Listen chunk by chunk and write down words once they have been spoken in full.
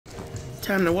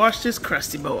Time to wash this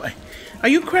crusty boy. Are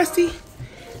you crusty?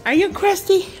 Are you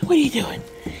crusty? What are you doing?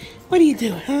 What are you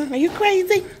doing, huh? Are you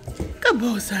crazy? Good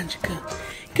boy, Sanjika.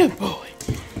 Good boy.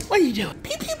 What are you doing?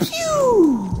 Pew, pew,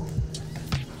 pew.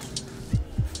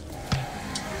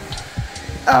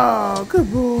 Oh,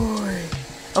 good boy.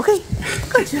 Okay,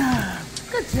 good job.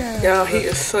 Good job. Y'all, he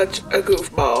is such a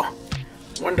goofball.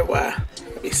 Wonder why.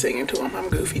 I'll be singing to him. I'm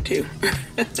goofy too.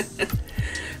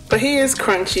 But he is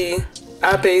crunchy.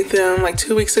 I bathed him like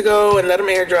 2 weeks ago and let him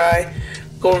air dry.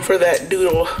 Going for that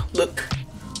doodle look.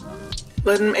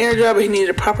 Let him air dry, but he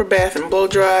needed a proper bath and blow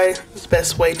dry. It's the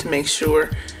best way to make sure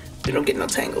you don't get no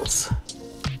tangles.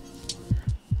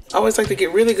 I always like to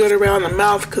get really good around the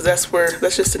mouth because that's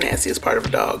just the nastiest part of a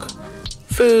dog.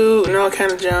 Food and all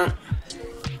kind of junk.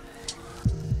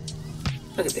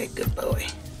 Look at that good boy.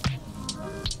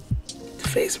 The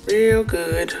face real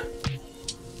good.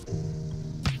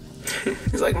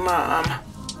 He's like, Mom,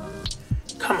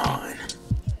 come on.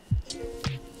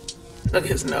 Look at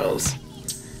his nose.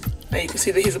 Now you can see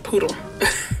that he's a poodle.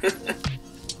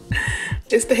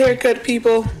 It's the haircut,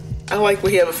 people. I like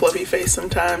when he have a fluffy face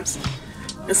sometimes.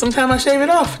 And sometimes I shave it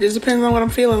off. It just depends on what I'm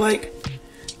feeling like.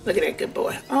 Look at that good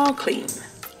boy. All clean.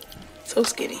 So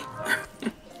skinny.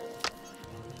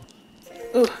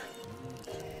 Ooh.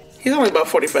 He's only about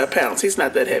 45 pounds. He's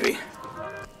not that heavy.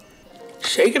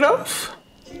 Shake it off.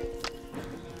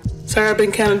 Sorry, I've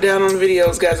been kind of down on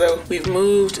videos, guys. We've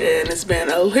moved and it's been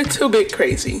a little bit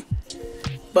crazy.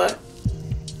 But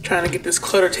trying to get this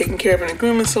clutter taken care of in a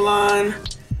grooming salon.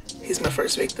 He's my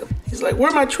first victim. He's like,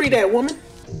 where my treat at, woman?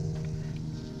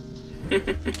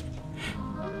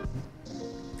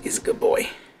 He's a good boy.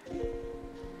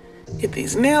 Get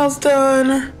these nails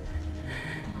done.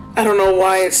 I don't know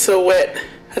why it's so wet.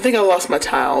 I think I lost my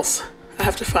tiles. I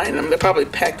have to find them. They're probably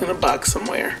packed in a box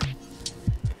somewhere.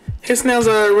 His nails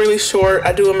are really short.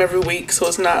 I do them every week, so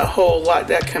it's not a whole lot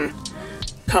that can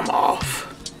come off.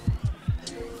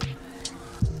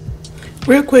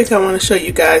 Real quick, I want to show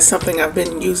you guys something I've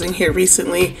been using here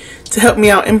recently to help me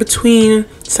out in between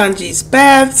Sanji's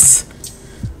baths.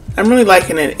 I'm really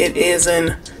liking it. It is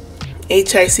an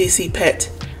Hiccpet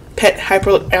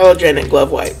Hypoallergenic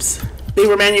glove wipes. They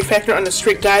were manufactured under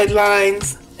strict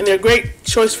guidelines, and they're a great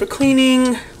choice for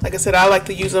cleaning. Like I said, I like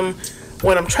to use them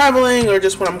when I'm traveling or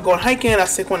just when I'm going hiking. I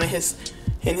stick one in his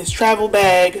travel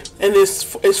bag, and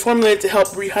this is formulated to help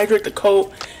rehydrate the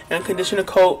coat and condition the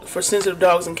coat for sensitive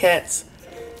dogs and cats.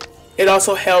 It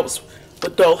also helps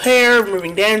with dull hair,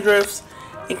 removing dandruffs,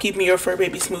 and keeping your fur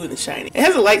baby smooth and shiny. It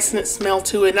has a light smell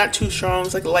to it, not too strong.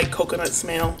 It's like a light coconut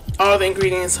smell. All the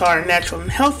ingredients are natural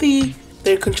and healthy.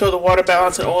 They control the water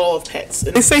balance and oil of pets.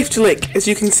 And it's safe to lick. As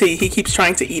you can see, he keeps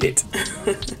trying to eat it.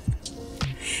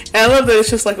 And I love that it's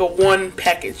just like a one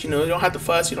package. You know, you don't have to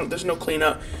fuss. There's no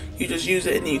cleanup. You just use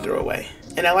it and then you throw it away.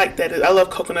 And I like that. I love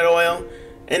coconut oil.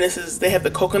 And they have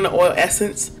the coconut oil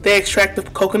essence. They extract the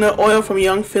coconut oil from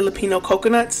young Filipino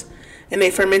coconuts, and they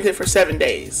ferment it for 7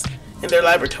 days in their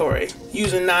laboratory,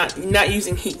 not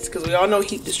using heat, because we all know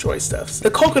heat destroys stuff.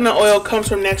 The coconut oil comes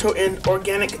from natural and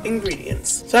organic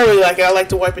ingredients. So I really like it. I like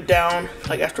to wipe it down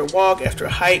like after a walk, after a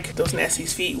hike. Those nasty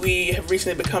feet. We have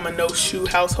recently become a no shoe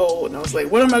household, and I was like,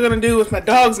 what am I gonna do with my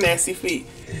dog's nasty feet?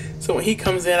 So when he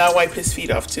comes in, I wipe his feet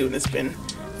off too, and it's been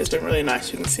really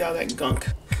nice. You can see all that gunk.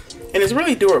 And it's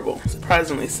really durable,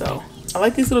 surprisingly so. I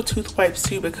like these little tooth wipes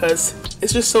too because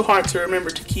it's just so hard to remember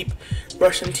to keep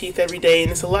brushing teeth every day, and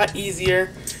it's a lot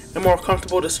easier and more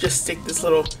comfortable to just stick this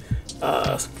little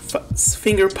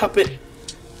finger puppet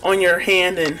on your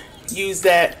hand and use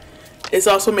that. It's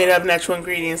also made out of natural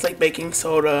ingredients like baking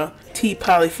soda, tea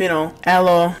polyphenol,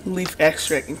 aloe, leaf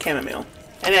extract, and chamomile.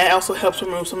 And that also helps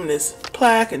remove some of this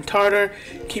plaque and tartar,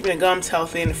 keeping the gums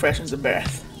healthy, and it freshens the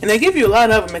breath. And they give you a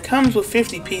lot of them. It comes with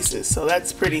 50 pieces, so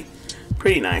that's pretty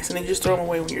nice. And then you just throw them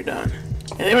away when you're done.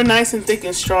 And they were nice and thick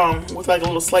and strong with like a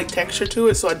little slight texture to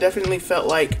it, so I definitely felt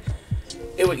like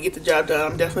it would get the job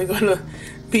done. I'm definitely going to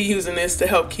be using this to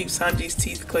help keep Sanji's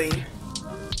teeth clean.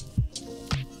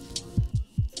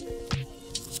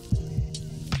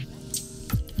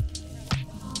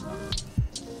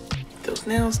 Those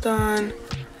nails done.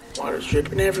 Water's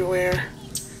dripping everywhere.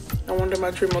 No wonder my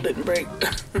Dremel didn't break.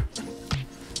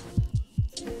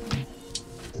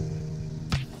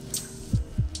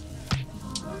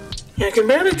 I can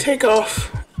barely take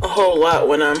off a whole lot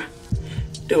when I'm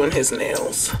doing his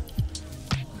nails.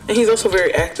 And he's also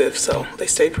very active, so they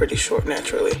stay pretty short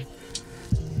naturally.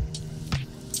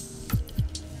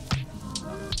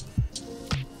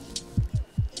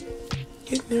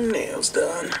 Getting them nails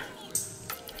done.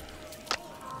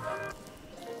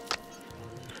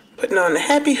 Putting on the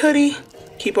happy hoodie.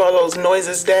 Keep all those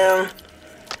noises down.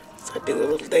 I do a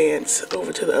little dance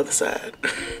over to the other side.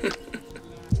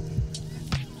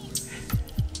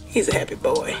 He's a happy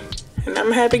boy, and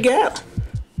I'm a happy gal.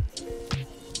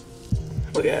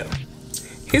 Look at him.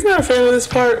 He's not a fan of this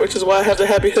part, which is why I have the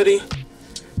happy hoodie.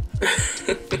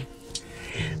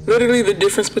 Literally the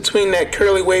difference between that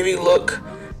curly wavy look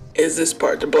is this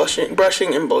part, the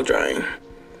brushing and blow drying.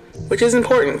 Which is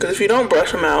important, because if you don't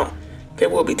brush them out, they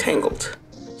will be tangled.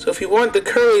 So if you want the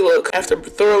curly look after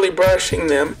thoroughly brushing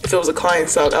them, if it was a client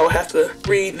sock, I would have to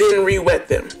then re-wet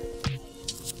them.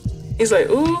 He's like,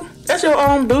 ooh, that's your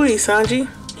own booty, Sanji.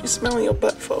 You smelling your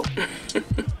butt, folk.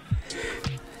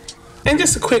 And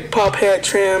just a quick paw pad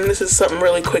trim. This is something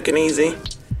really quick and easy.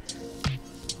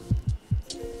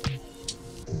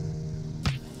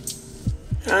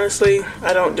 Honestly,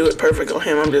 I don't do it perfect on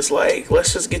him. I'm just like,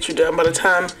 let's just get you done. By the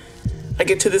time I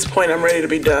get to this point, I'm ready to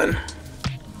be done.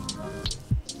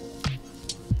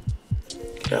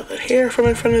 Get out that hair from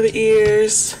in front of the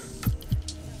ears.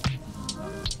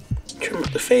 Trim up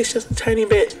the face just a tiny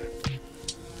bit.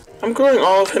 I'm growing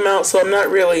all of him out, so I'm not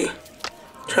really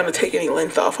trying to take any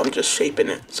length off. I'm just shaping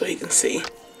it so he can see.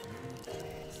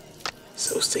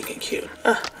 So stinking cute.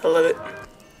 Ah, I love it.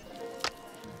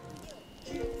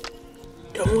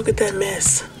 Don't look at that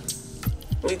mess.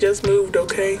 We just moved,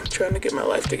 okay? Trying to get my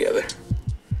life together.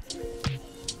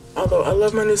 Although I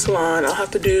love my new salon, I'll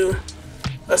have to do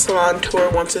a salon tour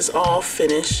once it's all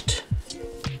finished.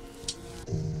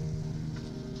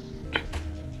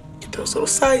 Get those little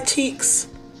side cheeks.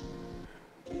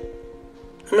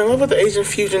 I'm in love with the Asian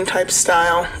fusion type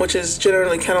style, which is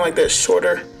generally kind of like that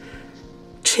shorter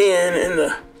chin and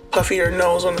the puffier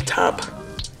nose on the top.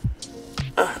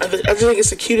 I just think it's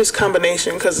the cutest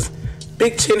combination because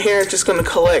big chin hair is just going to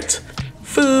collect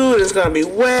food, it's going to be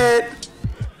wet.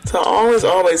 So always,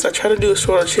 I try to do a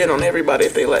shorter chin on everybody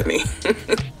if they let me.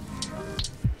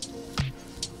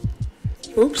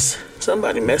 Oops,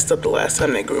 somebody messed up the last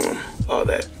time they grew them. All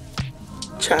that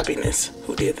choppiness.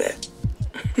 Who did that?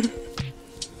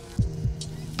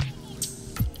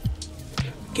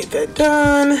 Get that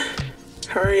done.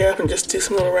 Hurry up and just do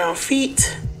some little round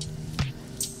feet.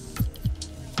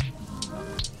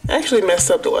 I actually messed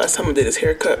up the last time I did his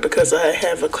haircut because I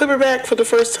have a clipper back for the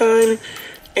first time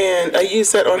and I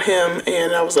used that on him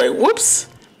and I was like, whoops,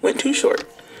 went too short.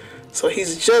 So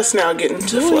he's just now getting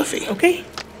to fluffy. Okay.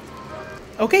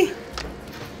 Okay.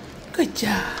 Good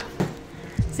job.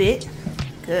 Sit.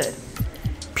 Good.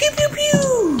 Pew, pew,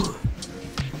 pew.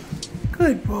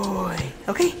 Good boy.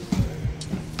 Okay.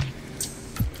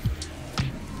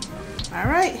 All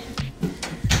right.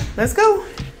 Let's go.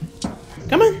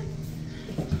 Come on.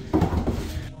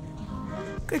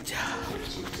 Good job.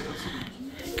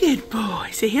 Good boy.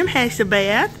 See him has the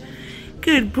bath.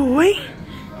 Good boy.